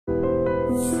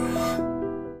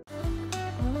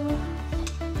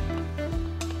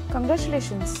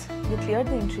Congratulations, you cleared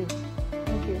the interview.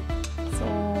 Thank you. So,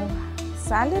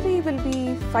 salary will be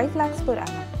 5 lakhs per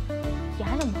annum.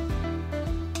 Yanam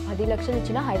 10 లక్షలు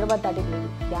ఇచ్చినా హైదరాబాద్ దాటికి లేదు.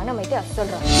 యానం అయితే అస్సలు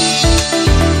రా.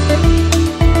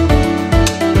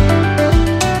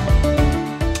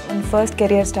 First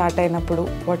career start అయినప్పుడు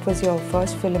what was your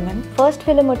first film in? First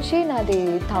film వచ్చి నాది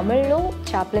తమిళ్లో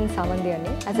చాప్లిన్ సామంది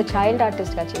అని యాజ్ అ చైల్డ్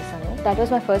ఆర్టిస్ట్గా చేశాను. That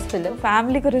was my first film.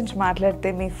 Family గురించి మాట్లాడితే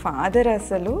మీ ఫాదర్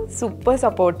అసలు super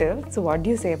supportive. So what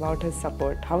do you say about his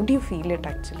support? How do you feel it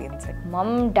actually inside?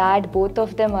 Mum dad both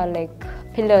of them are like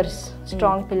pillars,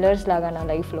 strong pillars లాగా నా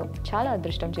లైఫ్లో. చాలా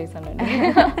అదృష్టం చేశానండి.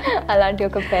 అలాంటి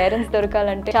ఒక పేరెంట్స్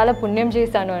దొరకాలంటే చాలా పుణ్యం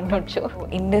చేశాను అనొచ్చు.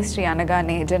 ఇండస్ట్రీ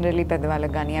అనగానే జనరలీ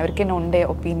పెద్దవాళ్ళకి కానీ ఎవరికైనా ఉండే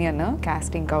ఒపీనియన్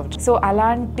కాస్టింగ్ కౌచ్. సో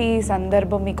అలాంటి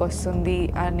సందర్భం మీకు వస్తుంది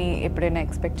అని ఎప్పుడైనా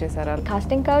ఎక్స్పెక్ట్ చేశారా?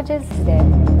 Casting couch is there.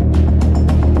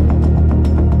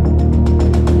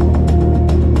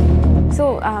 So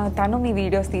తను మీ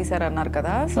వీడియోస్ తీసారన్నారు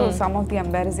కదా. So some of the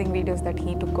embarrassing videos that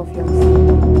he took off yours.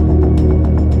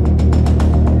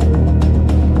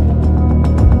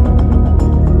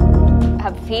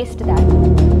 have faced that.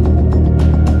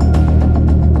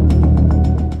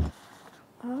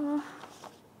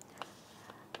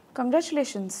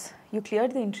 Congratulations, you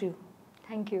cleared the interview.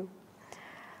 Thank you.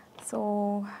 So,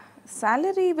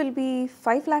 salary will be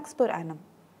 5 lakhs per annum.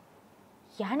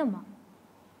 యానమ్మా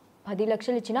 10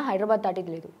 లక్షలు ఇచ్చినా హైదరాబాద్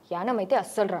దాటికి లేదు. యానం అయితే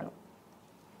అస్సలు రాను.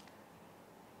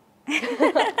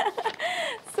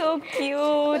 So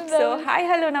cute. So hi,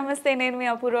 hello, namaste. Nenu mi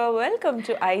Apurva. Welcome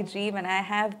to iDream, and I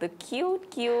have the cute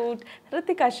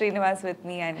Hrithika Srinivasan with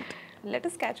me, and let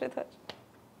us catch with her.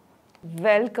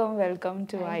 Welcome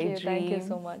to iDream. Thank you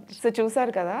so much. So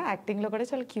చూసారు కదా, acting లో కూడా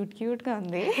చాలా cute గా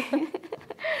ఉంది.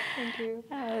 Thank you.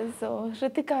 So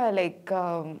Hrithika, like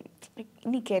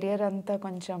నీ career అంతా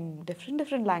కొంచెం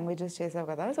డిఫరెంట్ లాంగ్వేజెస్ చేసావు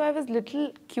కదా. So I was little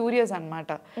curious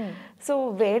అనమాట. So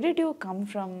where did you come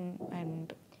from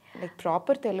and like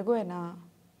proper తెలుగునా?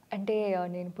 అంటే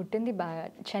నేను పుట్టింది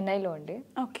చెన్నైలో అండి.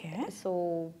 ఓకే. సో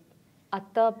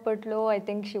అత్త అప్పట్లో I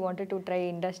think she wanted to try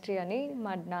industry అని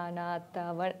మా నాన్న అత్త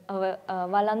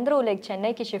వాళ్ళందరూ లైక్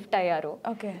చెన్నైకి షిఫ్ట్ అయ్యారు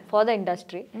ఫర్ ద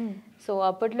ఇండస్ట్రీ. సో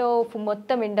అప్పట్లో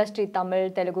మొత్తం ఇండస్ట్రీ తమిళ్,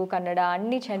 తెలుగు, కన్నడ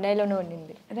అన్నీ చెన్నైలోనే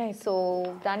ఉండింది. సో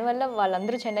దానివల్ల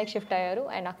వాళ్ళందరూ చెన్నైకి షిఫ్ట్ అయ్యారు.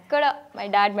 అండ్ అక్కడ my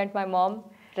dad met my mom.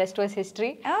 Rest was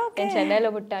history. నేను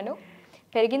చెన్నైలో పుట్టాను,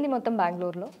 పెరిగింది మొత్తం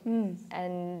బెంగళూరులో.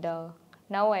 అండ్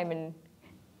నౌ ఐ మీన్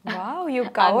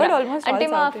అంటే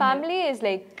మా ఫ్యామిలీ ఇస్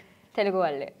లైక్ తెలుగు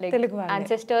వాళ్ళే, like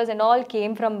ancestors and all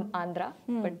came from Andhra.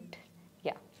 But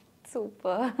yeah,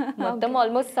 super. మొత్తం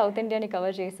ఆల్మోస్ట్ సౌత్ ఇండియాని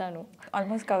కవర్ చేశాను.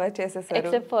 ఆల్మోస్ట్ కవర్ చేసేసారు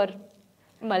ఎక్సెప్ట్ ఫర్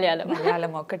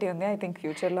మలయాళం ఒక్కటి ఉంది. ఐ థింక్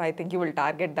ఫ్యూచర్ లో I think you will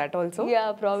target that also. Yeah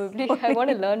probably I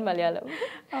want to learn Malayalam.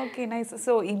 Okay, nice.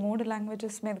 So ఈ 3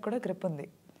 languages మీద కూడా గ్రిప్ ఉంది?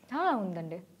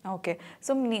 ఉందండి. ఓకే.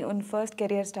 సో నీ ఫస్ట్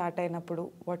కెరియర్ స్టార్ట్ అయినప్పుడు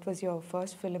what was your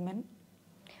first film in?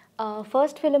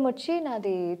 First film వచ్చి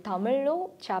నాది తమిళ్లో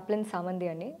చాప్లిన్ సామంది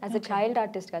అని యాజ్ అ చైల్డ్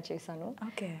ఆర్టిస్ట్గా చేశాను.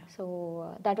 So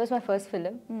that was my first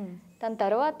film. దాని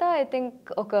తర్వాత ఐ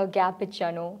థింక్ ఒక గ్యాప్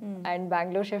ఇచ్చాను అండ్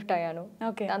బెంగళూరు షిఫ్ట్ అయ్యాను.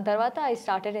 దాని తర్వాత I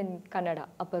started in Kannada,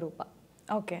 Aparupa.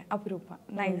 Okay, Aparupa,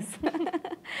 nice.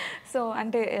 So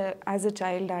అంటే as a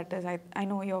child artist I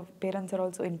know your parents are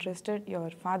also interested,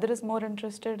 your father is more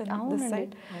interested in this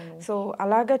side. So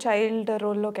అలాగా child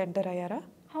రోల్లోకి enter అయ్యారా?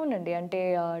 అవునండి. అంటే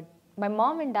my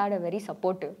mom and dad are very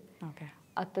supportive. Okay.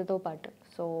 అత్తతో పాటు.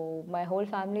 So my whole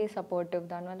family supportive.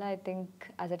 దానివల్ల I think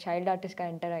as a child ఆర్టిస్ట్గా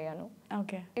enter అయ్యాను.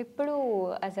 Okay. ఇప్పుడు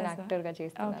as an యాక్టర్గా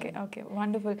చేస్తాను. Okay,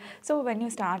 wonderful. So when you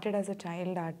started as a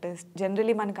child artist,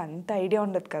 generally మనకు అంత idea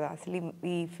ఉండదు కదా అసలు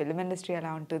ఈ ఫిల్మ్ ఇండస్ట్రీ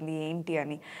ఎలా ఉంటుంది ఏంటి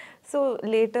అని. సో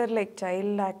లేటర్ లైక్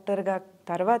చైల్డ్ యాక్టర్గా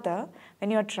తర్వాత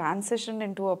when you're transition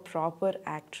in to a proper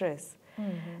actress,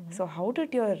 so how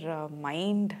did your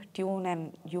mind tune and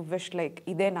you wish like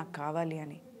ఇదే నాకు కావాలి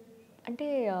అని? అంటే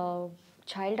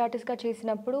చైల్డ్ ఆర్టిస్ట్గా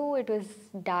చేసినప్పుడు it was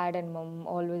dad and mum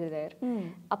always there.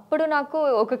 అప్పుడు నాకు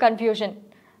ఒక కన్ఫ్యూజన్,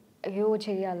 అయ్యో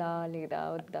చెయ్యాలా లేదా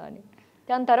వద్దా అని.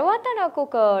 దాని తర్వాత నాకు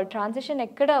ఒక ట్రాన్సిషన్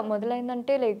ఎక్కడ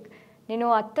మొదలైందంటే లైక్ నేను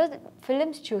అత్త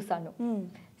ఫిలిమ్స్ చూసాను.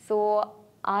 సో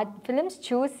ఆ ఫిలిమ్స్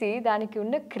చూసి దానికి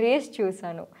ఉన్న క్రేజ్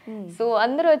చూసాను. సో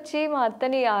అందరూ వచ్చి మా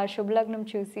అత్తని ఆ శుభలగ్నం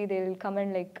చూసి they will come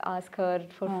and like ask her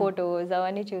for photos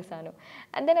అవన్నీ చూసాను.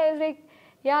 And then I was like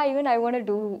yeah even I want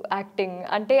do acting.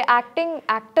 అంటే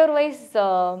యాక్టర్ వైజ్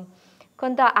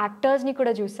కొంత యాక్టర్స్ని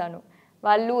కూడా చూసాను.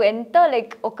 వాళ్ళు ఎంత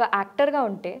లైక్ ఒక యాక్టర్గా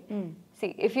ఉంటే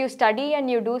see if you study and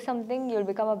you do something you'll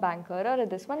become a banker or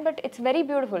this one, but it's very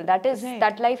beautiful.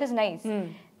 That life is nice.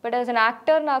 But as an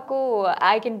actor నాకు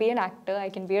I can be an actor, I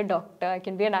can be a doctor, I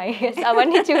can be an IAS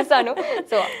అవన్నీ చూసాను.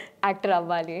 So actor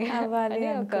అవ్వాలి అని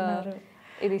ఒక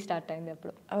ఇది start అయింది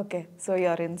అప్పుడు. Okay, so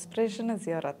your inspiration is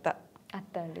your అత్త.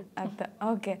 అత్త అండి. అత్త,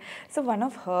 okay. So one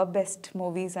of her best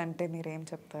movies అంటే మీరు ఏం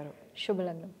చెప్తారు?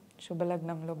 శుభలగ్నం.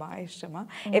 శుభలగ్నంలో బాగా ఇష్టమా?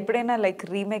 ఎప్పుడైనా లైక్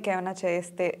రీమేక్ ఏమైనా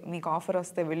చేస్తే మీకు ఆఫర్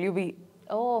వస్తే విల్ యూ బీ?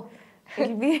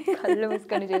 కళ్ళు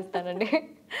మూసుకొని చేస్తానండి.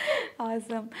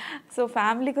 ఆసమ్. సో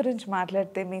ఫ్యామిలీ గురించి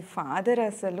మాట్లాడితే మీ ఫాదర్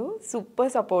అసలు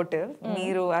సూపర్ సపోర్టివ్.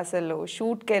 మీరు అసలు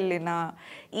షూట్కి వెళ్ళినా,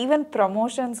 ఈవెన్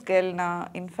ప్రమోషన్స్కి వెళ్ళినా,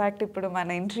 ఇన్ఫ్యాక్ట్ ఇప్పుడు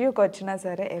మన ఇంటర్వ్యూకి వచ్చినా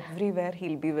సరే everywhere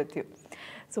he'll be with you.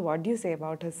 So what you say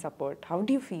about his support? How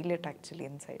do you feel it actually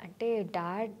inside? అంటే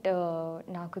డాడ్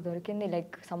నాకు దొరికింది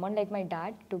like someone like my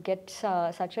dad. To get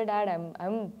such a dad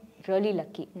I'm really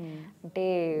lucky. అంటే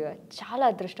చాలా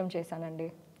అదృష్టం చేశానండి.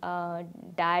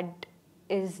 Dad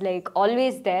is like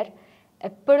always there.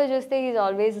 ఎప్పుడు చూస్తే is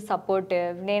always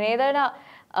supportive. నేను ఏదైనా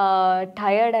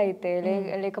టయర్డ్ అయితే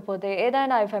లేకపోతే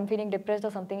ఏదైనా if I'm feeling depressed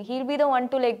or something, he'll be the one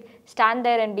to like stand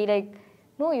there and be like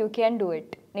no you can do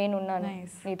it, నేనున్నాను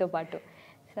నీతో పాటు.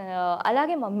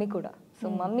 అలాగే మమ్మీ కూడా. So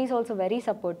mummy is also very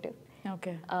supportive.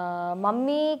 Okay.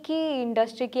 మమ్మీకి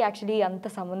ఇండస్ట్రీకి యాక్చువల్లీ అంత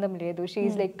సంబంధం లేదు. She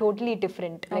is like totally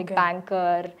different, like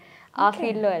banker ఆ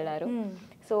ఫీల్డ్లో వెళ్ళారు.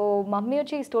 సో మమ్మీ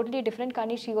వచ్చి ఈజ్ టోటలీ డిఫరెంట్,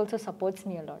 కానీ she also supports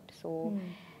me a lot. So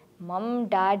mum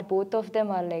dad both of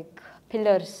them are like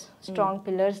pillars, strong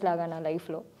pillars లాగా నా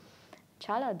లైఫ్లో.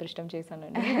 చాలా అదృష్టం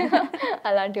చేశానండి.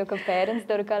 అలాంటి ఒక పేరెంట్స్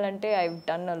దొరకాలంటే I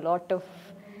done a lot of,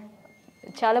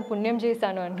 చాలా పుణ్యం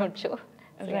చేశాను అనొచ్చు.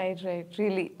 Right,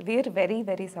 really we are very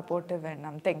very supportive and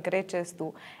అంత ఎంకరేజ్ చేస్తూ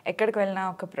ఎక్కడికి వెళ్ళినా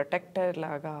ఒక ప్రొటెక్టర్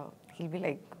లాగా he'll be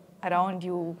like around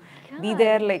you, be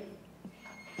there, like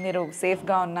మీరు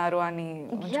సేఫ్గా ఉన్నారు అని.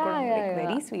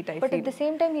 Very sweet. But at the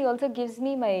same time he also gives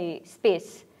me my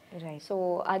space. Right. So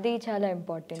అది చాలా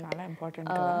ఇంపార్టెంట్. చాలా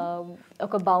ఇంపార్టెంట్.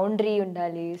 ఒక బౌండరీ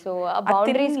ఉండాలి. సో ఆ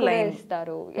బౌండరీస్ కూడా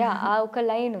ఇస్తారు. ఆ ఒక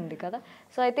లైన్ ఉంది కదా.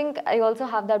 So I think I also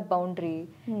have that boundary.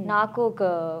 నాకు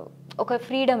ఒక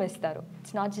ఫ్రీడమ్ ఇస్తారు.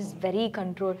 It's not just very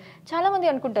control. చాలా మంది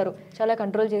అనుకుంటారు చాలా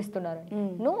కంట్రోల్ చేస్తున్నారు.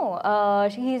 No,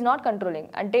 he's not controlling.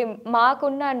 అంటే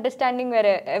మాకున్న అండర్స్టాండింగ్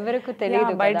వేరే ఎవరికి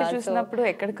తెలియదు. బయట చూసినప్పుడు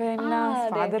ఎక్కడికైనా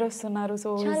ఫాదర్ వస్తున్నారు,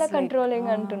 సో చాలా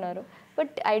కంట్రోలింగ్ అంటున్నారు.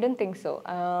 But I don't think so.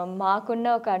 మాకున్న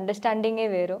ఒక అండర్స్టాండింగే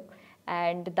వేరు,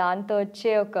 అండ్ దాంతో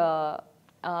వచ్చే ఒక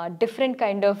different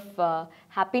kind of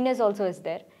happiness also is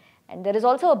there, and there is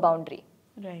also a boundary.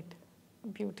 Right,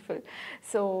 beautiful.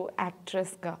 So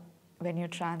యాక్ట్రెస్గా when you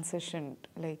transition,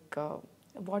 like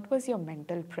what was your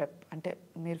mental prep? అంటే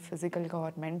మీరు ఫిజికల్గా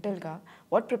are మెంటల్గా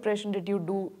what preparation did you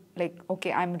do? Like okay,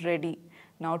 I'm ready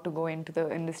now to go in to the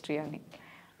industry అని.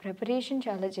 Preparation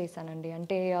చాలా చేశానండి.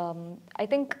 అంటే I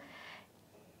think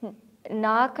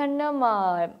నాకన్నా మా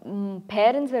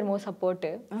parents wear more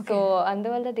supportive. So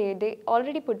అందువల్ల they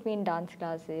already put me in dance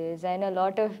classes and a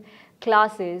lot of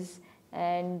classes,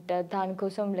 and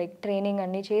దానికోసం like training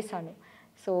అన్నీ చేశాను.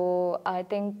 సో ఐ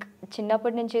థింక్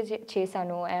చిన్నప్పటి నుంచి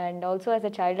చేశాను, and also as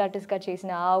a child ఆర్టిస్ట్గా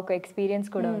చేసిన ఆ ఒక ఎక్స్పీరియన్స్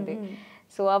కూడా ఉంది.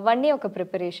 సో అవన్నీ ఒక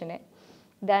ప్రిపరేషనే.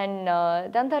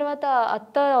 దాని తర్వాత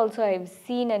అత్త also I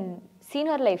seen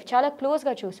her life చాలా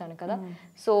క్లోజ్గా చూశాను కదా.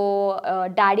 సో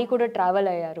డాడీ కూడా ట్రావెల్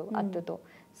అయ్యారు అత్తతో.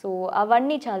 సో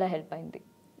అవన్నీ చాలా హెల్ప్ అయింది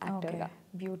యాక్టర్గా.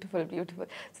 Beautiful, beautiful.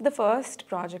 So the first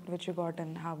project which you got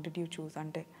and how did you choose?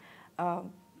 అంటే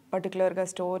పర్టికులర్గా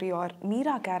స్టోరీ ఆర్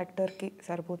మీరు ఆ క్యారెక్టర్కి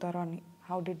సరిపోతారో అని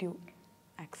how did you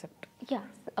accept?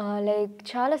 Like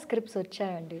చాలా స్క్రిప్ట్స్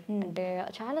వచ్చాయండి. అంటే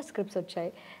చాలా స్క్రిప్ట్స్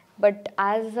వచ్చాయి. బట్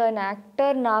యాజ్ అన్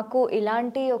యాక్టర్ నాకు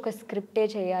ఇలాంటి ఒక స్క్రిప్టే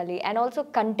చేయాలి, అండ్ ఆల్సో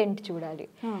కంటెంట్ చూడాలి.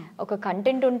 ఒక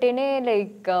కంటెంట్ ఉంటేనే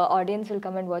like audience will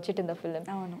come and watch it in the film.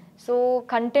 So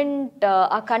content,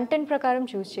 ఆ కంటెంట్ ప్రకారం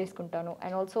చూస్ చేసుకుంటాను.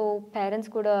 అండ్ ఆల్సో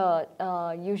పేరెంట్స్ కూడా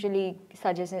యూజువలీ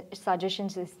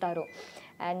సజెషన్స్ ఇస్తారు.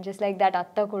 అండ్ జస్ట్ లైక్ దట్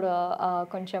అత్త కూడా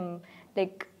కొంచెం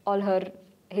లైక్ ఆల్ హర్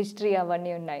హిస్టరీ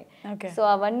అవన్నీ ఉన్నాయి. సో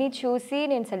అవన్నీ చూసి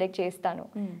నేను సెలెక్ట్ చేస్తాను.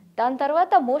 దాని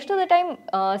తర్వాత most of the time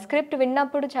script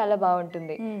విన్నప్పుడు చాలా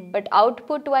బాగుంటుంది, but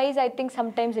output wise I think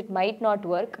some times it might not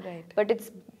work. But it's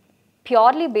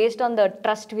purely based on the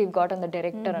trust weave got on the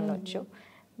director అనొచ్చు.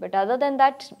 But other then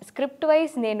that script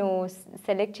wise నేను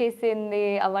select చేసింది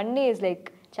అవన్నీ is like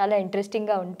చాలా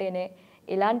ఇంట్రెస్టింగ్గా ఉంటేనే,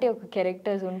 ఇలాంటి ఒక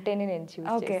characters ఉంటేనే నేను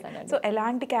చూస్ చేస్తాను. సో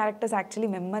ఎలాంటి క్యారెక్టర్స్ యాక్చువల్లీ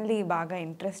మిమ్మల్ని బాగా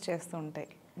ఇంట్రెస్ట్ చేస్తూ ఉంటాయి?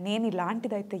 నేను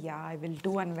ఇలాంటిదైతే ఐ విల్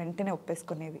డూ అని వెంటనే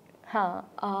ఒప్పేసుకునేవి.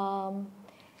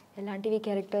 ఎలాంటివి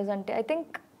క్యారెక్టర్స్ అంటే I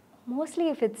think mostly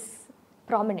if it's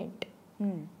prominent,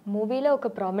 మూవీలో ఒక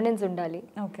ప్రామినెన్స్ ఉండాలి.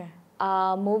 ఓకే. ఆ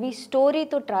మూవీ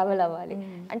స్టోరీతో ట్రావెల్ అవ్వాలి.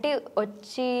 అంటే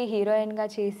వచ్చి హీరోయిన్గా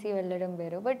చేసి వెళ్ళడం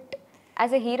వేరు, but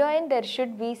as a heroine there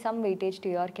should be some weightage to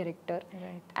your character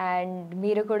and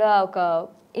మీరు కూడా ఒక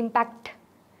ఇంపాక్ట్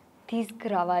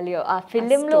తీసుకురావాలి ఆ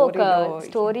ఫిలింలో ఒక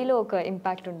స్టోరీలో ఒక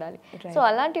ఇంపాక్ట్ ఉండాలి. సో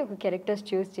అలాంటి ఒక క్యారెక్టర్స్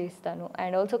చూస్ చేస్తాను.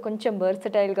 అండ్ ఆల్సో కొంచెం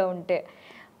వర్సటైల్గా ఉంటే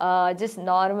జస్ట్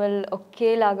నార్మల్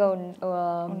ఒకేలాగా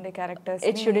ఉండే characters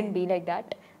it shouldn't be like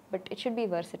that but it should be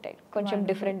versatile. కొంచెం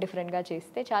డిఫరెంట్గా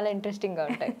చేస్తే చాలా ఇంట్రెస్టింగ్గా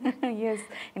ఉంటాయి. ఎస్,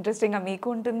 ఇంట్రెస్టింగ్గా మీకు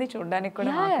ఉంటుంది, చూడడానికి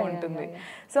కూడా మాకు ఉంటుంది.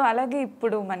 సో అలాగే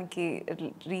ఇప్పుడు మనకి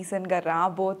రీసెంట్గా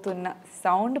రాబోతున్న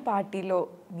సౌండ్ పార్టీలో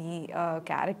మీ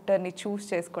క్యారెక్టర్ని చూస్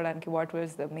చేసుకోవడానికి what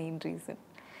was the main reason?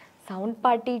 Sound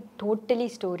party totally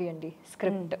story అండి,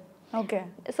 స్క్రిప్ట్. ఓకే.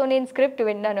 సో నేను స్క్రిప్ట్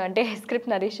విన్నాను, అంటే స్క్రిప్ట్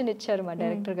నరేషన్ ఇచ్చారు మా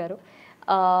డైరెక్టర్ గారు.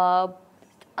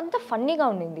 అంత ఫన్నీగా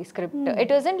ఉండింది స్క్రిప్ట్.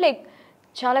 ఇట్ వాజంట్ లైక్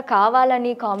చాలా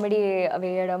కావాలని కామెడీ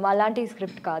వేయడం అలాంటి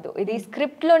స్క్రిప్ట్ కాదు. ఇది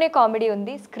స్క్రిప్ట్లోనే కామెడీ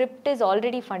ఉంది, script is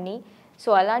already funny. So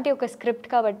అలాంటి ఒక స్క్రిప్ట్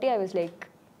కాబట్టి I was like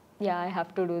yeah I have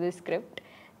to do this script,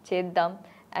 చేద్దాం.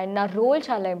 అండ్ నా రోల్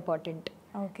చాలా important.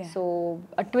 So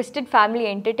twisted family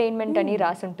entertainment అని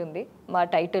రాసి ఉంటుంది మా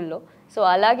టైటిల్లో. సో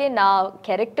అలాగే నా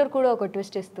క్యారెక్టర్ కూడా ఒక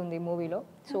ట్విస్ట్ ఇస్తుంది మూవీలో.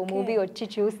 సో మూవీ వచ్చి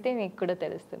చూస్తే మీకు కూడా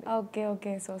తెలుస్తుంది. Okay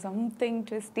okay. So something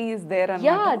twisty is there అన్నమాట.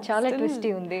 యా చాలా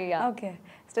ట్విస్టీ ఉంది. ఓకే.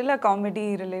 స్టిల్ ఆ comedy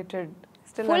related,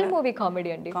 full movie comedy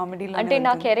అండి. అంటే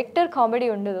నా క్యారెక్టర్ కామెడీ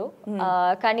ఉండదు,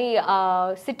 కానీ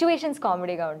సిచ్యువేషన్స్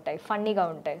కామెడీగా ఉంటాయి, ఫన్నీగా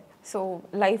ఉంటాయి. సో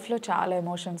లైఫ్లో చాలా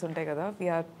ఎమోషన్స్ ఉంటాయి కదా,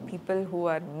 we are people who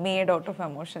are made out of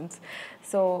emotions.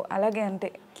 So అలాగే అంటే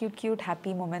క్యూట్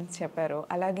హ్యాపీ మూమెంట్స్ చెప్పారు,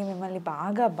 అలాగే మిమ్మల్ని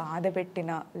బాగా బాధ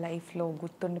పెట్టిన లైఫ్లో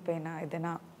గుర్తుండిపోయిన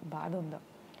ఏదైనా బాధ ఉందా?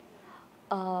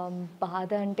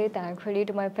 బాధ అంటే థ్యాంక్ఫుల్లీ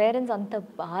టు మై పేరెంట్స్ అంత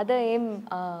బాధ ఏం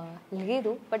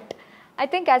లేదు. But I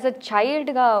think as a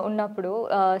చైల్డ్గా ఉన్నప్పుడు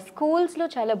స్కూల్స్లో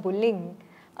చాలా బుల్లింగ్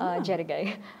జరిగాయి.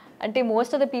 అంటే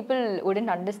most of the people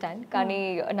wouldn't understand, కానీ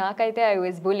నాకైతే I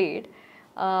was bullied.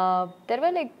 There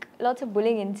were like lots of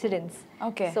bullying incidents.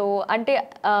 So అంటే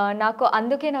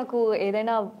అందుకే నాకు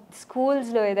ఏదైనా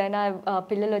స్కూల్స్లో ఏదైనా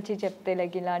పిల్లలు వచ్చి చెప్తే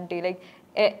లైక్ ఇలాంటి లైక్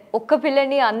ఒక్క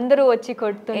పిల్లని అందరూ వచ్చి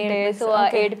కొడుతుంటే, so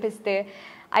ఏడిపిస్తే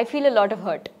I feel a lot of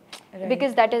hurt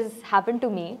because that has happened to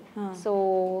me. So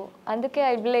అందుకే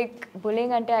I like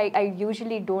bullying అంటే I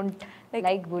usually don't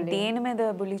like bullying. దేని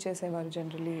మీద బుల్లీ చేసేవారు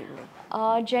జనరల్లీ?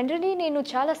 జనరల్లీ నేను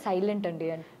చాలా సైలెంట్ అండి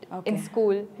in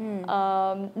school.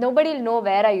 Nobody will know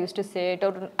where I used to sit,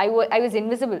 or I was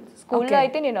invisible. School లో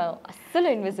అయితే నేను అస్సలు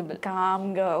ఇన్విజిబుల్, కామ్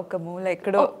గా ఒక మూల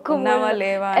ఎక్కడో ఉన్నావా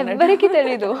లేవా ఎవరికి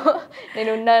తెలీదు నేను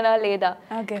ఉన్నానా లేదా.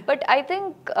 బట్ ఐ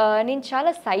థింక్ నేను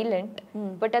చాలా silent.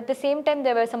 But at the same time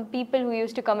there were some people who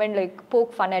use to come and like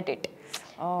poke fun at it.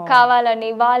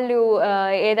 కావాలని వాళ్ళు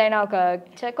ఏదైనా ఒక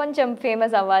కొంచెం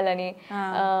ఫేమస్ అవ్వాలని.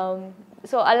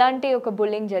 సో అలాంటి ఒక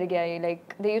బుల్లింగ్ జరిగాయి. Like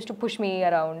they use to push me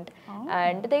around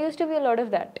and they use to be a lot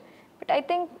of that. But I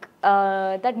think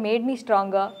that made me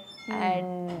stronger.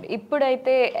 And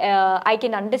ఇప్పుడైతే I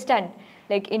can understand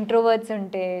like introverts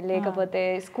ఉంటే, లేకపోతే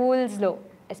స్కూల్స్లో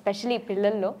especially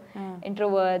పిల్లల్లో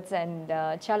introverts and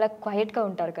చాలా క్వైట్గా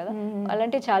ఉంటారు కదా,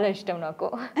 అలాంటి చాలా ఇష్టం నాకు.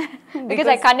 Because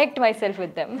I connect my self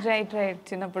with them. Right right.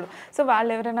 చిన్నప్పుడు సో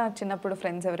వాళ్ళు ఎవరైనా చిన్నప్పుడు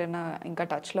ఫ్రెండ్స్ ఎవరైనా ఇంకా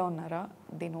టచ్లో ఉన్నారా?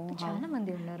 చాలా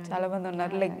మంది ఉన్నారు, చాలా మంది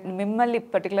ఉన్నారు. లైక్ మిమ్మల్ని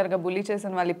పర్టికులర్గా బుల్లీ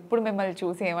చేసిన వాళ్ళు ఇప్పుడు మిమ్మల్ని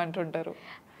చూసి ఏమంటుంటారు?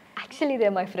 Actually they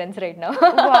my friends right now.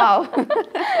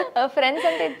 Friends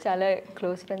అంటే చాలా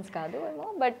క్లోజ్ ఫ్రెండ్స్ కాదు ఏమో,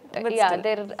 but yeah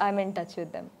there I'm in touch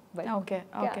with them. Okay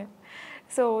okay.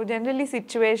 So generally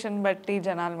situation బట్టి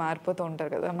జనాలు మారిపోతూ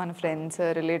ఉంటారు కదా, మన ఫ్రెండ్స్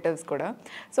రిలేటివ్స్ కూడా.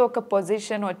 సో ఒక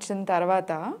పొజిషన్ వచ్చిన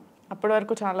తర్వాత అప్పటి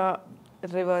వరకు చాలా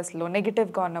రివర్స్లో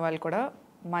నెగిటివ్గా ఉన్న వాళ్ళు కూడా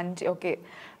మంచి ఓకే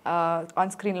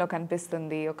ఆన్ స్క్రీన్లో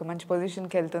కనిపిస్తుంది, ఒక మంచి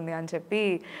పొజిషన్కి వెళ్తుంది అని చెప్పి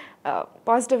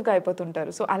పాజిటివ్గా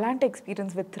అయిపోతుంటారు. సో అలాంటి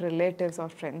experience with relatives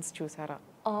are friends చూసారా?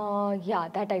 Yeah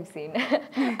that I've seen.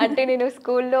 అంటే నేను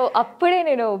స్కూల్లో అప్పుడే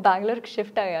నేను బెంగళూరుకి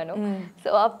షిఫ్ట్ అయ్యాను.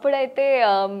 సో అప్పుడైతే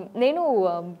నేను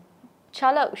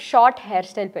చాలా షార్ట్ హెయిర్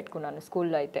స్టైల్ పెట్టుకున్నాను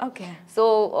స్కూల్లో అయితే. సో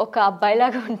ఒక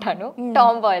అబ్బాయిలాగా ఉంటాను,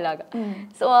 టామ్ బాయ్ లాగా.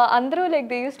 సో అందరూ like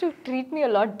they use to treat me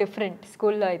a lot different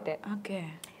స్కూల్లో అయితే.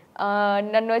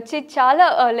 నన్ను వచ్చి చాలా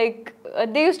like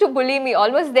they use to bully me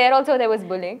almost. There also they was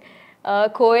bullying.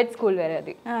 Co-ed school వేరే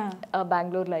అది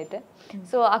బెంగళూరులో అయితే.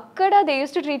 సో అక్కడ they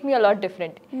use to treat me a lot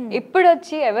different. ఇప్పుడు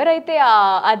వచ్చి ఎవరైతే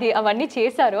అవన్నీ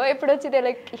చేశారో ఇప్పుడు వచ్చి they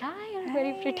like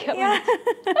very pretty.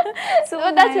 So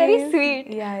that's very sweet.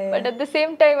 But at the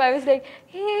same time I was like,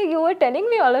 hey, you were telling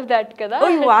me all of that kada. Oh,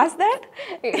 you asked that?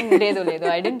 Ledo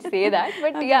I didn't say that,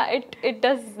 but yeah, it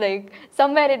does, like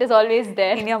somewhere it is always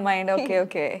there in your mind. Okay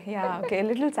yeah, okay, a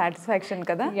little satisfaction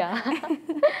kada. Yeah.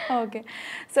 Okay,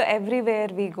 so everywhere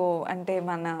we go ante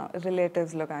mana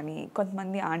relatives lo gaani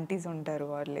kontamandi aunties untaru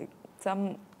or like some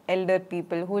elder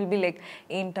people who will be like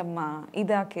ఏంటమ్మా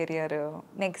ఇదా career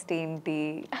next ఏంటి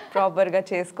ప్రాపర్గా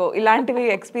చేసుకో ఇలాంటివి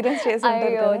experience చేసి ఉంటారు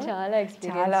అయ్యో, కదా? చాలా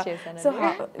ఎక్స్పీరియన్స్ చేశాను. సో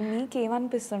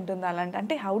మీకేమనిపిస్తుంటుంది అలాంటి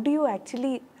అంటే how do you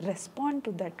actually respond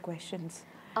to that questions?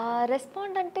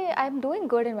 Respond ante I'm doing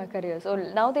good in my career. So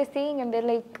now they're saying and they're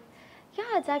like, yeah,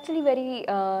 it's actually very,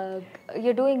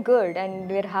 you're doing good and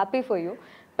we're happy for you.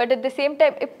 But at the same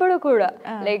time, ippudu kuda,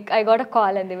 like I got a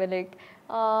call and they were like,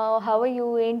 how are you?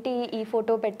 Enti ee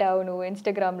photo pettavu nu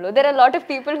Instagram lo. There are a lot of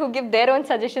people who give their own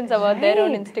suggestions about their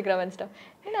own Instagram and stuff.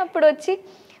 నేను అప్పుడు వచ్చి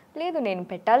లేదు నేను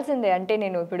పెట్టాల్సిందే అంటే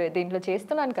నేను ఇప్పుడు దీంట్లో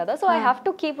చేస్తున్నాను కదా, so I have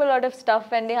to keep a lot of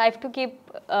stuff and I have to keep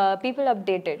people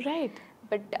updated. Right.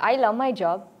 But I love my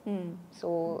job. So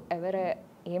ఎవరు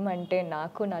ఏమంటే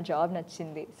నాకు నా జాబ్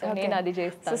నచ్చింది, సో నేను అది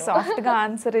చేస్తాను. సో సాఫ్ట్గా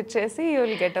ఆన్సర్ ఇచ్చేసి యూ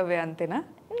విల్ గెట్ అవే అంతేనా?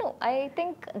 No, I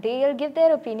think they will give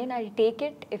their opinion. I'll take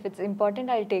it. If it's important,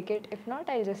 I'll take it. If not,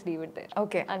 I'll just leave it there.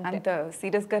 Okay. అంత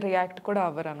సీరియస్గా react కూడా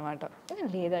అవ్వరు అనమాట?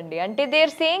 లేదండి, అంటే they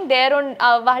are saying their own,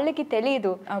 వాళ్ళకి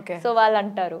తెలీదు, so వాళ్ళు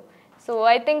అంటారు. సో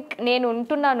ఐ థింక్ నేను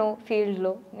ఉంటున్నాను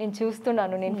ఫీల్డ్లో, నేను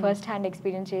చూస్తున్నాను, నేను ఫస్ట్ హ్యాండ్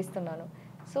ఎక్స్పీరియన్స్ చేస్తున్నాను.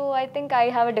 So I think I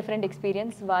have a different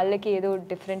experience, వాళ్ళకి ఏదో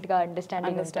డిఫరెంట్గా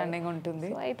అండర్స్టాండింగ్ ఉంటుంది.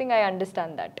 So I think I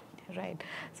understand that. Right.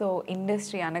 So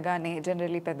industry అనగానే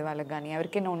జనరలీ పెద్దవాళ్ళకి కానీ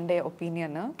ఎవరికైనా ఉండే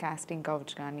ఒపీనియన్ కాస్టింగ్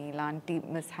కౌచ్ కానీ ఇలాంటి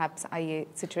మిస్హ్యాప్స్ అయ్యే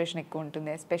సిచ్యువేషన్ ఎక్కువ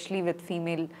ఉంటుంది, especially with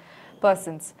female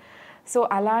persons. So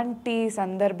అలాంటి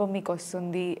సందర్భం మీకు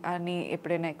వస్తుంది అని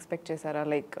ఎప్పుడైనా ఎక్స్పెక్ట్ చేశారా?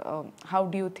 Like how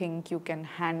do you think you can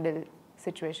handle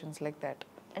situations like that?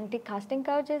 అంటే casting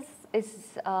couch is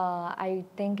I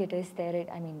think it is there.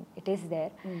 I mean, it is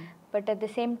there. But at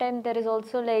the same time, there is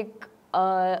also like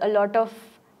a lot of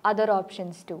other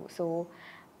options too. So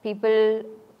people,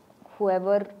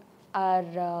 whoever are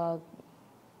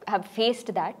have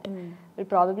faced that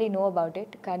will probably know about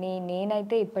it. Kani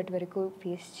nenaithe ippati varaku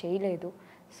face cheyaledu.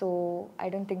 So I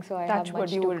don't think so. I have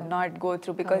much you will not go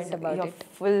through because your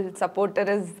full supporter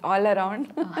is all around.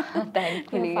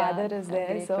 Thankfully, your father is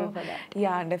there. So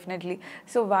yeah, definitely.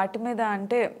 So vaati meeda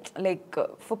ante like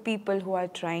for people who are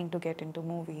trying to get into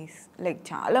movies, like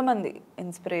chaala mandi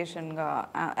inspiration ga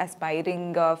aspiring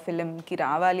ga film ki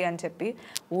రావాలి అని చెప్పి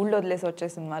ఊళ్ళో వదిలేసి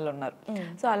వచ్చేసిన వాళ్ళు ఉన్నారు.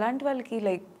 So అలాంటి వాళ్ళకి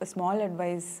లైక్ స్మాల్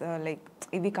అడ్వైస్, లైక్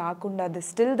ఇవి కాకుండా the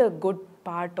still the good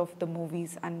part of the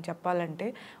movies అని చెప్పాలంటే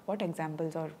what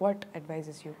examples or what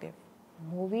advices you give?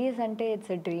 Movies అంటే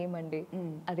ఇట్స్ అ డ్రీమ్ అండి,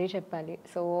 అదే చెప్పాలి.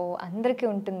 సో అందరికీ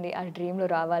ఉంటుంది ఆ డ్రీమ్లో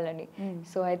రావాలని.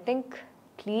 So I think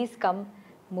please come.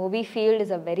 Movie field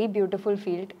is a very beautiful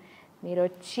field. మీరు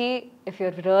వచ్చి if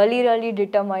you're really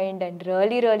determined and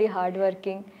really hard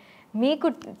working,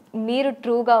 మీరు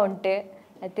ట్రూగా ఉంటే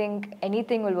I think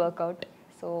anything will work out.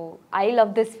 So I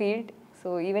love this field.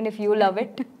 So even if you love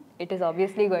it, it is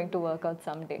obviously going to work out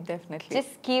someday. Definitely.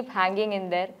 Just keep hanging in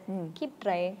there. Keep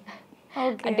trying.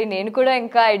 Okay. Ante nenu kuda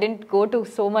inka I didn't go to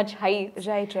so much height.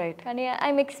 Right. Kani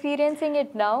I'm experiencing it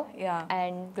now. Yeah.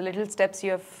 And the little steps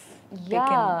you have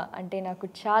taken. Yeah, ante naku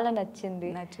chaala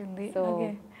nachindi. So okay.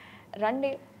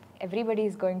 Randi, everybody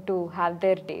is going to have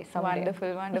their day someday.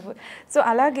 Wonderful. So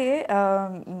alage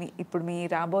ఇప్పుడు మీ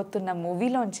రాబోతున్న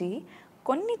మూవీలోంచి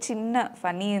కొన్ని చిన్న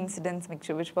funny incidents మీకు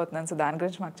చూపించబోతున్నాను. So దాని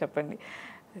గురించి మాకు చెప్పండి.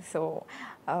 So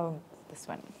this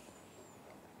one.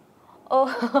 Oh,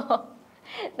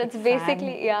 that's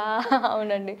basically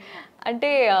అవునండి.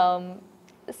 అంటే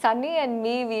Sunny and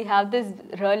me, we have this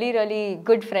really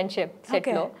good friendship set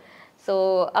లో. సో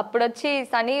అప్పుడు వచ్చి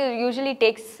Sunny usually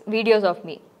takes videos of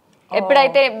me.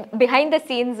 ఎప్పుడైతే బిహైండ్ ద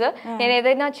సీన్స్ నేను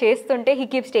ఏదైనా చేస్తుంటే he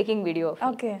keeps taking video of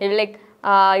me. He'll be like,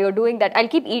 you're doing that,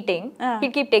 I'll keep eating,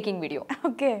 he'll keep taking video.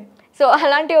 Okay. So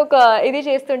అలాంటి ఒక ఇది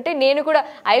చేస్తుంటే నేను కూడా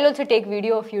I will also take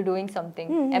video of you doing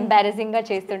something embarrassing గా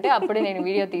చేస్తుంటే అప్పుడు నేను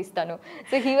వీడియో తీస్తాను.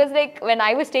 So he was like when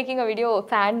I was taking a video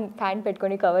fan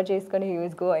పెట్టుకొని కవర్ చేసుకొని he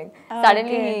was going,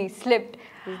 suddenly he slipped.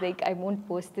 He's like, I won't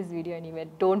post this video anywhere,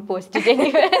 don't post it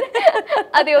anywhere.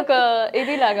 అది ఒక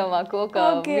ఇది లాగా మాకు ఒక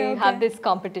we have this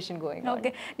competition going on.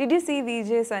 Okay. Did you see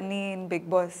VJ Sunny in Big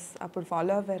Boss? అప్పుడు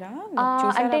follow అవ్వరా?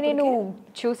 అంటే నేను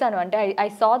చూసాను, అంటే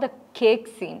I saw the cake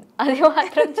scene. అది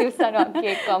మాత్రం చూసాను, ఆ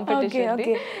కేక్ కాంపిటీషన్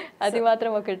అది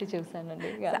మాత్రం ఒకటి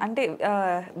చూసానండి. అంటే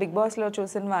బిగ్ బాస్ లో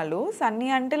చూసిన వాళ్ళు సన్నీ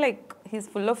అంటే like he's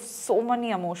full of so many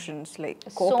emotions, like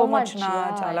కోపం వచ్చినా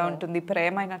చాలా ఉంటుంది,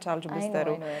 ప్రేమ అయినా చాలా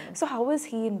చూపిస్తారు. So how is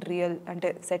he in real, అంటే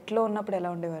సెట్ లో ఉన్నప్పుడు ఎలా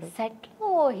ఉండేవారు? సెట్ లో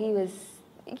హీ వాజ్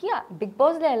బిగ్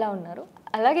బాస్ లో ఎలా ఉన్నారు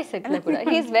అలాగే సెట్ లో కూడా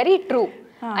హీ ఈస్ వెరీ ట్రూ.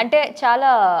 అంటే చాలా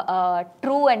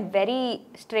true and very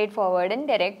straight forward and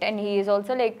direct, and he is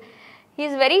also like he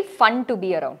is very fun to be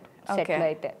around set లో.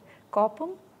 అయితే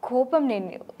కోపం నేను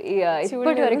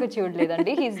ఇప్పటి వరకు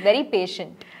చూడలేదండి. He is very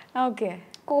patient. Okay.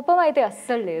 కోపం అయితే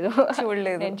అస్సలు లేదు.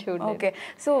 చూడలేదు. నేను చూడలేదు. ఓకే.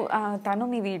 సో తను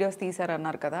మీ వీడియోస్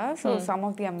తీసారన్నారు కదా, so some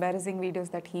of the embarrassing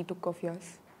videos that he took off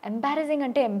yours. Embarrassing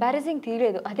అంటే ఎంబారసింగ్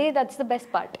తీయలేదు, అదే దట్స్ ద బెస్ట్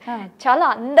పార్ట్. చాలా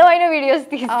అందమైన వీడియోస్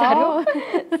తీస్తారు.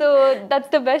 So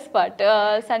that's the best part.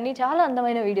 Sunny చాలా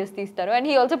అందమైన వీడియోస్ తీస్తారు and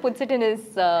he also puts it in his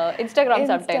Instagram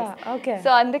some times.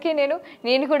 So అందుకే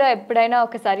నేను కూడా ఎప్పుడైనా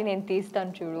ఒకసారి నేను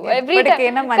తీస్తాను చూడు ఎవ్రీ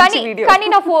టైం, కానీ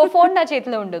నా ఫోన్ నా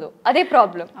చేతిలో ఉండదు, అదే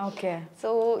problem. Okay.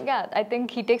 So yeah I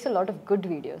think he takes a lot of good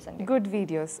videos అండి. Good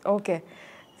videos. Okay.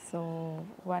 So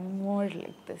one more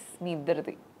like this మీ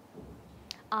ఇద్దరిది.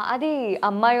 అది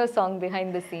అమ్మాయో song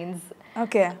behind the scenes.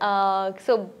 Okay.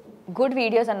 So good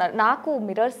videos అన్నారు. నాకు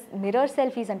మిర్రర్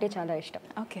సెల్ఫీస్ అంటే చాలా ఇష్టం.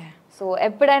 Okay. So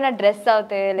ఎప్పుడైనా dress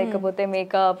అవుతే లేకపోతే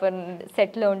మేకప్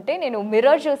సెట్లో ఉంటే నేను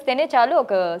మిర్రర్ చూస్తేనే చాలు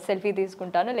ఒక సెల్ఫీ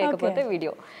తీసుకుంటాను, లేకపోతే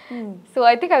video. So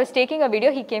I think I was taking a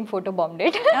video, he came photo bombed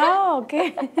it. Okay.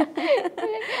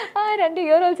 రండి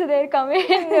your also there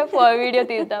coming video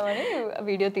తీద్దామని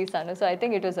వీడియో తీసాను. So I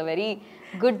think it was a very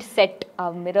good set. ఆ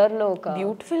మిర్రర్లో ఒక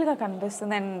beautiful గా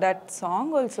కనిపిస్తుంది and that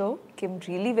song also came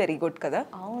really very good కదా.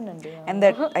 అవునండి. And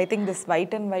that I think this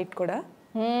white and white కూడా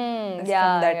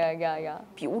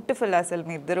బ్యూటిఫుల్. అసలు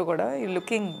మీ ఇద్దరు కూడా you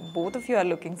looking, both of you are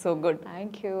looking so good.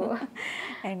 Thank you.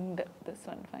 And this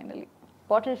one finally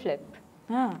bottle flip.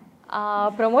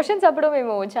 Promotions అప్పుడు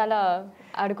మేము చాలా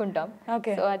ఆడుకుంటాం.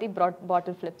 సో అది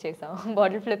బాటిల్ ఫ్లిప్ చేసాం.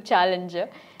 బాటిల్ ఫ్లిప్ ఛాలెంజ్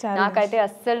నాకైతే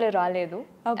అస్సలు రాలేదు.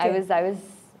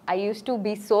 I used to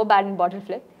be so bad in bottle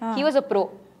flip. He was a pro.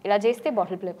 ఇలా చేస్తే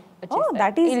బాటిల్ ఫ్లిప్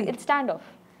వచ్చేస్తుంది. It stand off.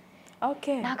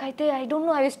 Okay. నాకైతే I don't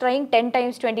know, I was trying 10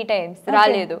 times 20 times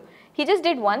రాలేదు. He just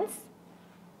did once,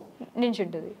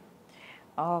 నించుంటుంది.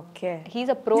 Okay.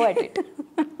 He's a pro at it.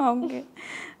 Okay.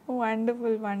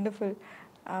 Wonderful, wonderful.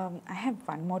 I have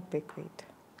one more pic. Wait.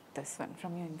 This one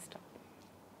from your Insta.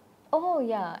 Oh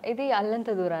yeah, ఇది అల్లంత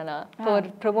దూరాన. For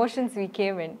promotions we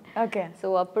came in. Okay. So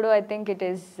అప్పుడు I think it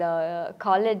is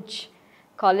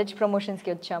college ప్రమోషన్స్కి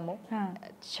వచ్చాము.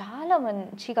 చాలా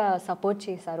మంచిగా support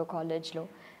చేశారు కాలేజ్లో.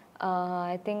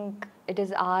 I think it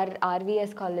is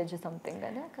RVS college something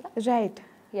కదా. రైట్.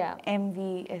 యా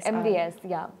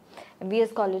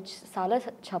ఎంవిఎస్ కాలేజ్ చాలా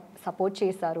సపోర్ట్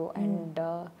చేశారు అండ్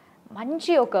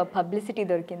మంచి ఒక పబ్లిసిటీ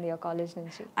దొరికింది ఆ కాలేజ్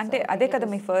నుంచి. అంటే అదే కదా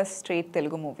మీ first straight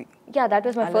Telugu movie? Yeah, that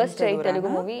was my first straight Telugu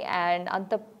movie and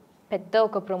అంత పెద్ద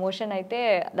ఒక ప్రమోషన్ అయితే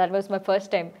that was my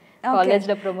first time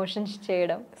కాలేజ్లో ప్రమోషన్స్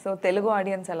చేయడం. సో తెలుగు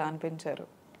ఆడియన్స్ ఎలా అనిపించారు?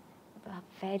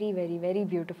 వెరీ వెరీ వెరీ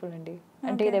బ్యూటిఫుల్ అండి.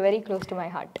 అంటే they very close to my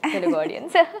heart Telugu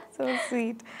audience. So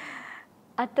sweet.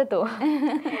 అత్తతో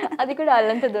అది కూడా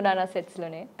అల్లంత దూరానా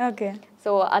సెట్స్లోనే. ఓకే.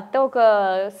 సో అత్త ఒక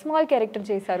స్మాల్ క్యారెక్టర్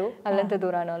చేశారు అల్లంత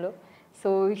దూరానాలో.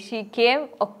 సో షీ కేమ్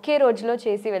ఒకే రోజులో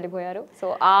చేసి వెళ్ళిపోయారు. సో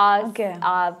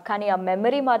కానీ ఆ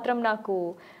మెమరీ మాత్రం నాకు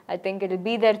I think it will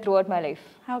be there through out my life.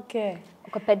 Okay.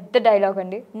 ఒక పెద్ద డైలాగ్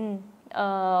అండి,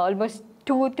 almost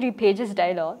 2-3 pages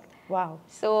dialogue. Wow.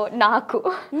 So నాకు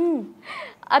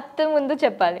అత్త ముందు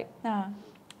చెప్పాలి.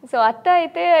 సో అత్త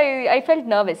అయితే ఐ ఫెల్ట్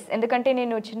నర్వస్, ఎందుకంటే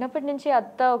నేను చిన్నప్పటి నుంచి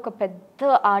అత్త ఒక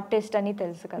పెద్ద ఆర్టిస్ట్ అని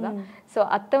తెలుసు కదా. సో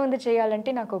అత్త ముందు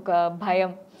చేయాలంటే నాకు ఒక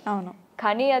భయం. అవును.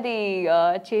 కానీ అది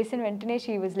చేసిన వెంటనే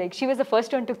she was the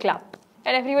first one to clap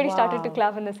and everybody started to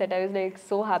clap in the set. I was like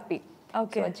so happy.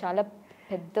 Okay. చాలా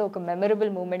పెద్ద ఒక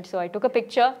memorable moment. So I took a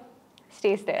picture,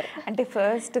 stays there. అంటే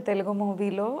ఫస్ట్ తెలుగు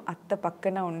మూవీలో అత్త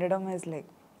పక్కన ఉండడం is like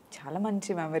చాలా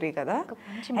మంచి మెమరీ కదా.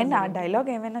 అండ్ ఆ డైలాగ్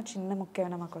ఏమైనా చిన్న ముక్క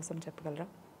ఏమైనా మా కోసం చెప్పగలరా?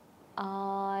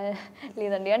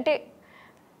 లేదండి, అంటే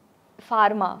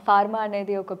ఫార్మా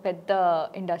అనేది ఒక పెద్ద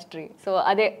ఇండస్ట్రీ. సో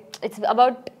అదే it's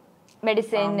about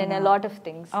medicine and a lot of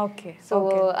things. Okay. So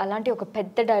అలాంటి ఒక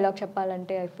పెద్ద డైలాగ్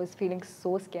చెప్పాలంటే I was feeling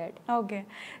so scared. Okay.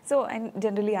 So and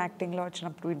generally యాక్టింగ్లో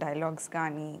వచ్చినప్పుడు ఈ డైలాగ్స్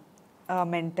కానీ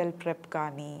మెంటల్ ప్రెప్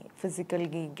కానీ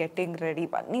ఫిజికల్గా గెట్టింగ్ రెడీ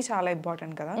ఇవన్నీ చాలా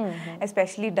ఇంపార్టెంట్ కదా.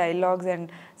 ఎస్పెషలీ డైలాగ్స్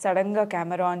అండ్ సడన్గా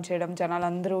కెమెరా ఆన్ చేయడం, జనాలు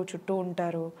అందరూ చుట్టూ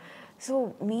ఉంటారు. సో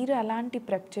మీరు ఎలాంటి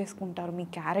ప్రెప్ చేసుకుంటారు మీ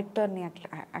క్యారెక్టర్ని? అట్లా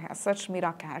సచ్ మీరు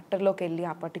ఆ క్యారెక్టర్లోకి వెళ్ళి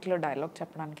ఆ పర్టికులర్ డైలాగ్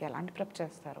చెప్పడానికి ఎలాంటి ప్రెప్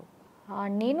చేస్తారు?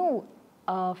 నేను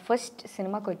ఫస్ట్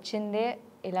సినిమాకి వచ్చిందే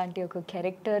ఇలాంటి ఒక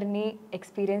క్యారెక్టర్ని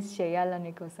ఎక్స్పీరియన్స్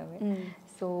చేయాలనే కోసమే.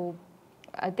 సో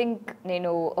ఐ థింక్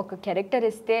నేను ఒక క్యారెక్టర్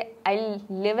ఇస్తే I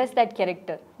live yes that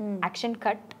character. Action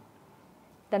cut,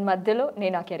 దాని మధ్యలో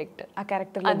నేను ఆ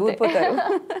క్యారెక్టర్లో దూరిపోతారు.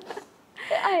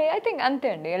 ఐ థింక్ అంతే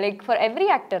అండి, లైక్ ఫర్ ఎవ్రీ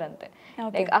యాక్టర్ అంతే.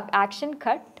 లైక్ ఆ యాక్షన్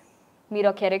కట్, మీరు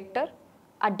ఆ క్యారెక్టర్,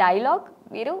 ఆ డైలాగ్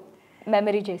మీరు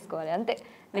మెమరీ చేసుకోవాలి అంతే.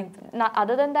 Like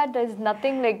other then that there is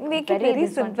nothing. Like very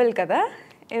simple కదా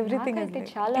ఎవ్రీథింగ్. అయితే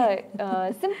చాలా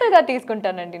సింపుల్గా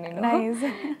తీసుకుంటానండి నేను.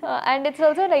 And it's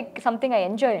also like something I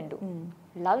enjoy and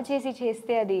love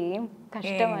చేస్తే అది ఏం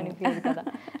కష్టం అనిపించదు కదా.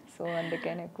 సో సో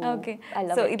అందుకే నాకు ఓకే.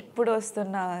 సో ఇప్పుడు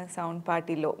వస్తున్న సౌండ్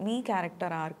పార్టీలో మీ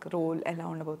క్యారెక్టర్ ఆర్క్ రోల్ ఎలా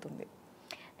ఉండబోతుంది?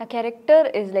 నా క్యారెక్టర్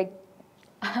ఇస్ లైక్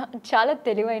చాలా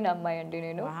తెలివైన అమ్మాయి అండి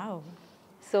నేను.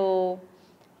 So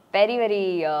very very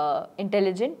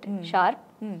intelligent, sharp.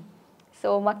 So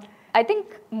I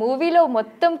think మూవీలో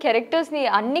మొత్తం క్యారెక్టర్స్ని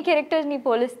అన్ని క్యారెక్టర్స్ని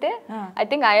పోలిస్తే I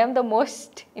think I'm the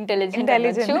most intelligent.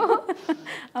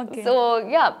 So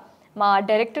yeah, మా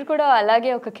డైరెక్టర్ కూడా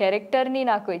అలాగే ఒక క్యారెక్టర్ని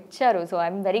నాకు ఇచ్చారు. So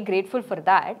I'm very grateful for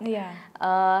that.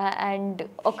 And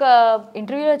ఒక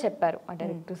ఇంటర్వ్యూలో చెప్పారు మా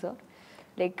డైరెక్టర్ సార్,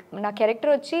 లైక్ నా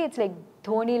క్యారెక్టర్ వచ్చి ఇట్స్ లైక్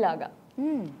ధోని లాగా.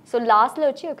 సో లాస్ట్లో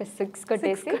వచ్చి ఒక 6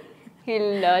 కొట్టేసి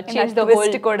he'll change the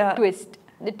whole twist.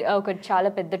 ఒక చాలా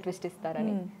పెద్ద ట్విస్ట్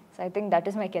ఇస్తారని. So I think that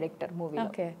is my character movie.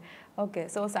 Okay okay.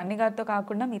 So Sunny గారితో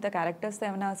కాకుండా మిగతా క్యారెక్టర్స్తో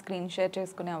ఏమైనా స్క్రీన్ షేర్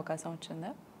చేసుకునే అవకాశం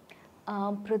వచ్చిందా?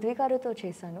 పృథ్వీ గారితో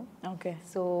చేశాను. ఓకే.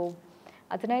 సో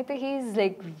అతనైతే he's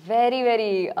like very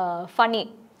very funny.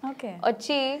 Okay.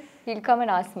 వచ్చి he'll come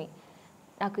and ask me,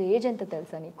 నాకు ఏజ్ ఎంత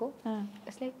తెలుసా నీకు?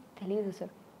 ఇట్స్ లైక్ తెలియదు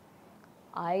sir.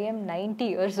 I am 90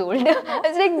 years old.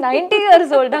 It's like 90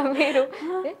 years old మీరు?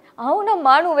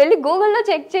 అవునమ్మా, నువ్వు వెళ్ళి గూగుల్లో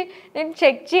చెక్ చేయి. నేను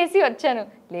చెక్ చేసి వచ్చాను.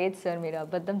 లేదు సార్, మీరు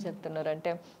అబద్ధం చెప్తున్నారు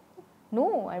అంటే,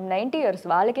 నువ్వు ఐఎమ్ 90 years.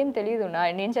 వాళ్ళకేం తెలియదు,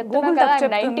 నేను చెప్తున్నాను కదా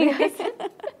 90 years.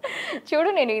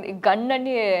 చూడు, నేను గన్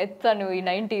అని ఎత్తాను ఈ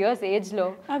 90 years ఏజ్లో.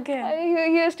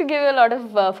 Use to give a lot of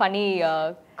funny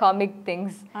comic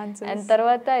things. And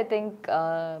తర్వాత I think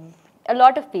a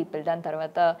lot of people. దాని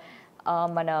తర్వాత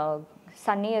మన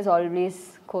Sunny is always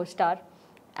co-star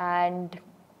and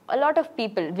a lot of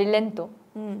people villain to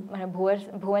mana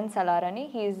Bhuvan Salar ani,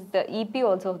 he is the EP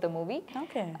also of the movie.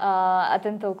 Okay.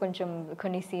 Atanto koncham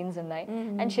konni scenes unnai.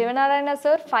 And Shivanarayana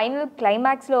sir final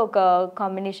climax lo oka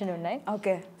combination unnai.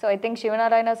 Okay. So I think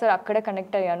Shivanarayana sir akkada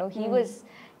connect ayyanu.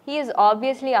 He is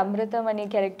obviously Amritam ani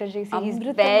character chesi, he is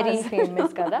very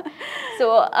famous kada. So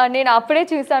nenu appude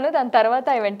chusanu, dan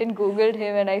tarvata I went and googled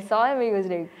him and I saw him. He was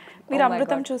like, మీరు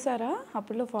అమృతం చూసారా?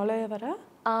 అప్పట్లో follow అయ్యేవారా?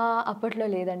 అప్పట్లో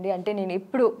లేదండి, అంటే నేను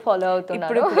ఇప్పుడు follow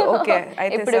అవుతున్నాను. Okay.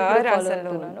 అయితే సార్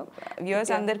అసలు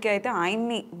వ్యూవర్స్ అందరికీ అయితే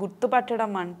ఆయన్ని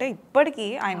గుర్తుపట్టడం అంటే ఇప్పటికీ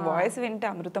ఆయన వాయిస్ వింటే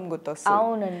అమృతం గుర్తొస్తుంది.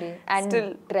 అవునండి. అండ్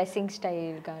డ్రెస్సింగ్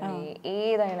స్టైల్ కానీ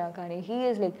ఏదైనా కానీ he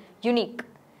is like unique.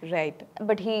 Right.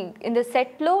 But he in the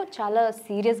set లో చాలా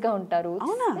సీరియస్ గా ఉంటారు.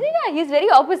 He is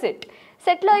very opposite.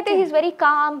 Set లో అయితే he is very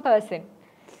calm person,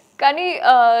 కానీ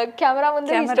కెమెరా ముందు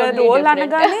రోల్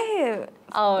అనగానే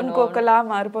ఇంకొకలా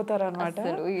మారిపోతారు అన్నమాట.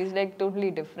 He is like totally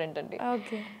different అండి.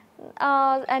 Okay.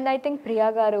 And I think Priya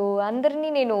గారు అందరినీ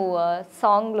నేను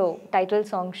సాంగ్లో title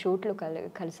song షూట్లో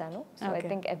కలిసాను. So I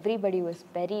think everybody was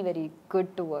very very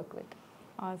good to work with.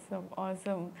 Awesome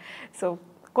awesome. So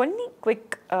కొన్ని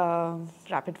quick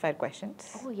rapid fire questions.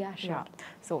 Oh yeah sure.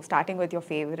 So starting with your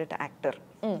favourite actor,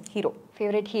 hero.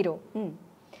 Favourite hero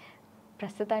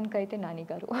ప్రస్తుతానికైతే నాని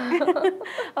గారు.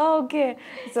 Okay.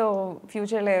 So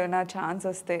ఫ్యూచర్లో ఏమైనా chance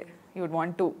వస్తే you would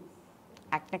want to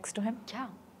act next to him? Yeah,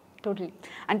 totally.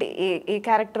 అంటే ఏ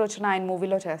character వచ్చినా ఆయన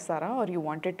మూవీలో చేస్తారా, are you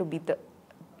wanted to be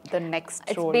the next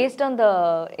role? Based on the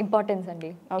importance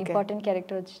అండి. ఇంపార్టెంట్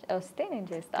క్యారెక్టర్ వస్తే నేను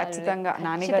చేస్తాను. ఖచ్చితంగా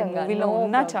నాని గారి మూవీలో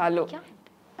ఉన్నా చాలు.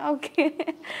 Okay,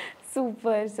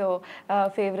 super. So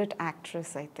favourite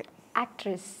actress అయితే?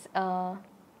 యాక్ట్రెస్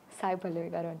సాయి పల్లవి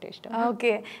గారు అంటే ఇష్టం. ఓకే.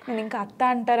 నేను ఇంకా అత్త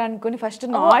అంటారు అనుకుని ఫస్ట్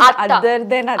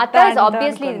అత్త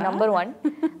ఆబ్వియస్లీ నంబర్ 1.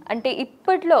 అంటే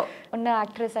ఇప్పట్లో ఉన్న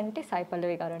యాక్ట్రెస్ అంటే సాయి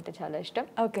పల్లవి గారు అంటే చాలా ఇష్టం.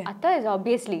 ఓకే. అత్త is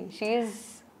obviously she is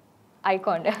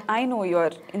icon. I know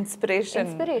your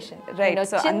inspiration. Right.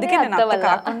 So అందుకే నేను అత్త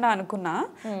కాకుండా అనుకున్నా,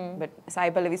 but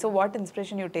Sai Pallavi. So what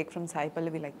inspiration you take from Sai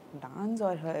Pallavi, like dance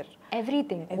or her?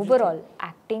 Everything, overall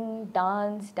acting,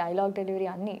 dance, dialogue delivery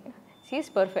అన్నీ. She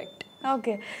is perfect.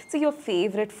 Okay. So your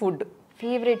favourite food?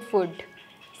 Favourite food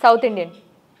south Indian.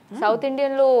 South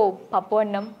ఇండియన్లో పప్పు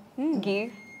అన్నం, గీ,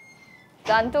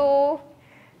 దాంతో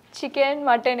chicken,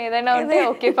 mutton ఏదైనా ఉంటే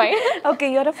okay fine. Okay.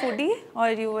 Your a foodie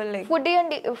are you are like?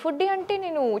 Foodie అంటే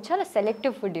నేను చాలా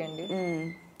selective foodie అండి.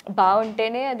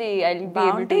 బాగుంటేనే అది I will be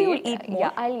able to eat.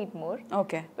 Yeah, I will eat more.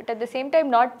 Okay. But at the same time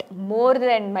not more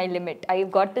than my limit. I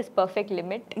got this perfect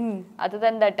limit. Other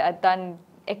then that దాని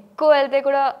ఎక్కువ వెళ్తే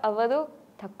కూడా అవ్వదు,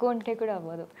 తక్కువ ఉంటే కూడా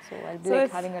అవ్వదు. So I will be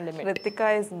like having a limit. Hrithika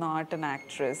is not an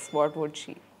actress. What would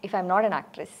she? If I'm not an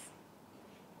actress,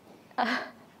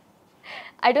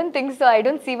 I don't think so. I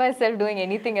don't see myself doing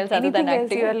anything else other than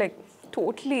acting. You are like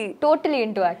totally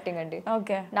into acting అండి.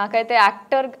 Okay. నాకైతే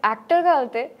యాక్టర్గా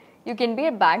వెళ్తే you can be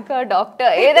A banker,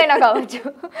 doctor, ఏదైనా కావచ్చు.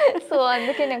 So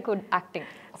అందుకే నాకు acting.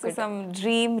 So some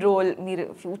dream role, మీరు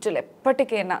future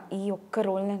ఎప్పటికైనా ఈ ఒక్క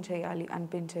రోల్ నేను చేయాలి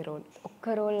అనిపించే రోల్?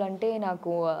 ఒక్క రోల్ అంటే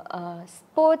నాకు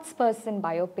స్పోర్ట్స్ పర్సన్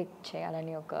బయోపిక్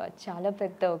చేయాలని ఒక చాలా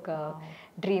పెద్ద ఒక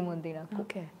డ్రీమ్ ఉంది నాకు.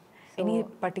 Okay. Any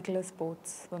particular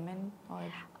sports women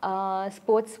are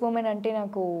sports women అంటే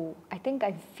నాకు I think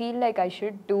I feel like I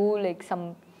should do like some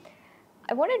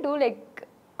I want do like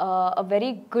a very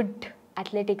good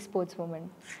athletic sports woman.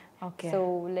 Okay. So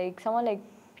like someone like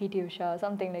PT Usha,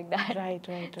 something like that. Right.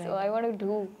 So I want to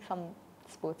do some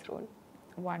sports role.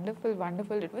 Wonderful.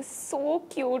 It was so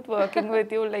cute working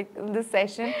with you like in this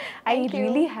session. Thank you.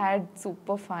 Really had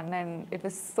super fun and it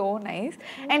was so nice.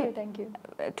 Thank you.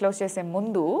 Close chese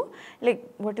mundu, like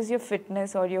what is your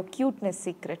fitness or your cuteness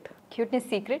secret? Cuteness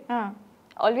secret?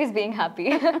 Always being happy.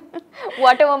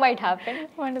 Whatever might happen.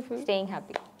 Wonderful. Staying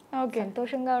happy. Okay.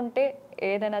 సంతోషంగా ఉంటే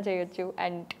ఏదైనా చేయొచ్చు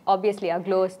and obviously ఆ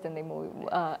glow వస్తుంది movie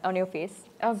on your face.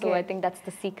 So I think that's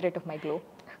the secret of my glow.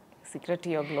 Secret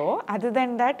your glow. Other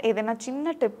then that ఏదైనా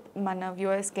చిన్న tip మన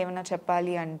వ్యూవర్స్కి ఏమైనా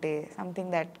చెప్పాలి అంటే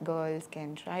something that girls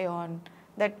can try on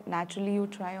that naturally you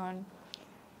try on.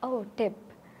 Tip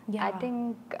I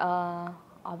think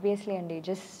obviously అండి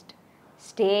just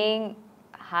staying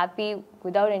happy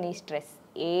without any stress.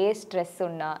 ఏ stress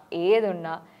ఉన్నా ఏది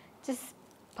ఉన్నా జస్ట్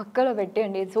పక్కలో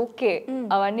పెట్టండి. ఇట్స్ ఓకే,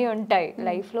 అవన్నీ ఉంటాయి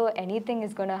లైఫ్లో. Anything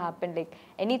is gonna happen, like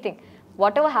anything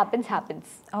whatever happens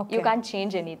you can't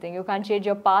change anything, you can't change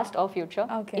your past or future.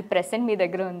 ఈ ప్రెసెంట్ మీ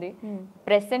దగ్గర ఉంది,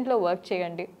 ప్రెసెంట్లో వర్క్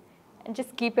చేయండి and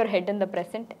just keep your head in the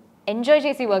present, enjoy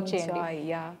చేసి work చేయండి.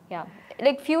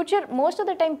 Like future most of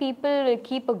the time people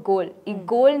keep a goal. ఈ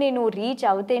goal నేను reach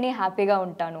అవుతేనే హ్యాపీగా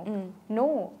ఉంటాను. No,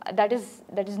 that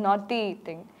is not the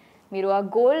thing. మీరు ఆ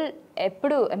గోల్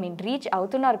ఎప్పుడు రీచ్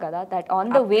అవుతున్నారు కదా, that on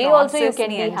the way also you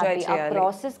can be happy. ఆ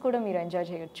ప్రాసెస్ కూడా మీరు ఎంజాయ్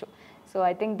చేయొచ్చు. So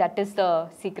I think that is the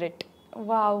secret.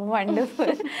 Wow,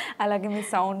 wonderful. అలాగే మీ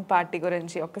సౌండ్ పార్టీ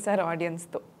గురించి ఒక్కసారి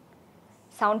ఆడియన్స్తో.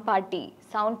 Sound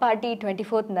party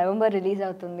 24th November release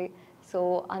అవుతుంది. సో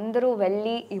అందరూ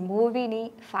వెళ్ళి ఈ మూవీని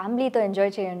ఫ్యామిలీతో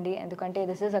ఎంజాయ్ చేయండి, ఎందుకంటే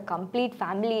this is a complete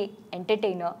family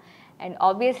entertainer. And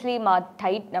obviously మా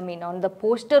ఆన్ ద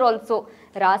పోస్టర్ ఆల్సో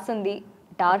రాసింది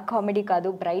డార్క్ కామెడీ కాదు,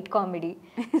 bright comedy.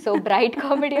 So bright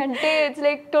comedy అంటే it's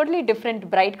like totally different.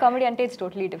 Bright comedy అంటే ఇట్స్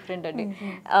టోటలీ డిఫరెంట్ అండి.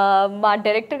 మా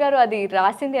డైరెక్టర్ గారు అది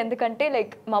రాసింది ఎందుకంటే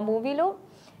లైక్ మా మూవీలో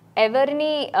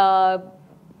ఎవరిని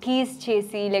టీజ్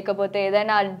చేసి లేకపోతే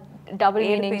ఏదైనా డబుల్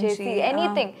మీనింగ్ చేసి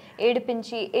ఎనీథింగ్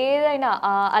ఏడిపించి ఏదైనా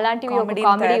అలాంటివి ఒక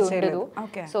కామెడీ ఉండదు.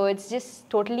 So it's just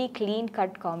totally clean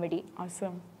cut comedy.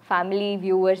 Family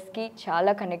వ్యూవర్స్కి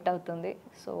చాలా కనెక్ట్ అవుతుంది.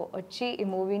 సో వచ్చి ఈ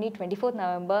మూవీని 24th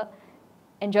November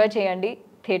enjoy cheyandi,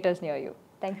 theaters near you.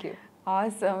 Thank you.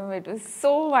 Awesome. It was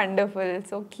so wonderful,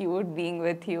 so cute being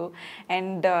with you,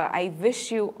 and I wish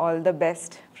you all the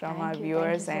best from our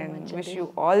viewers, and wish you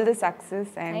all the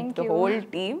success and the whole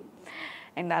team.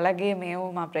 And alage memu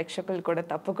ma prekshakulu kuda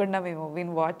tappakunda mee movie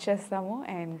ni watch chestamu,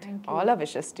 and all our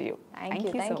wishes to you.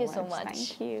 Thank you so much.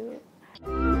 Thank you.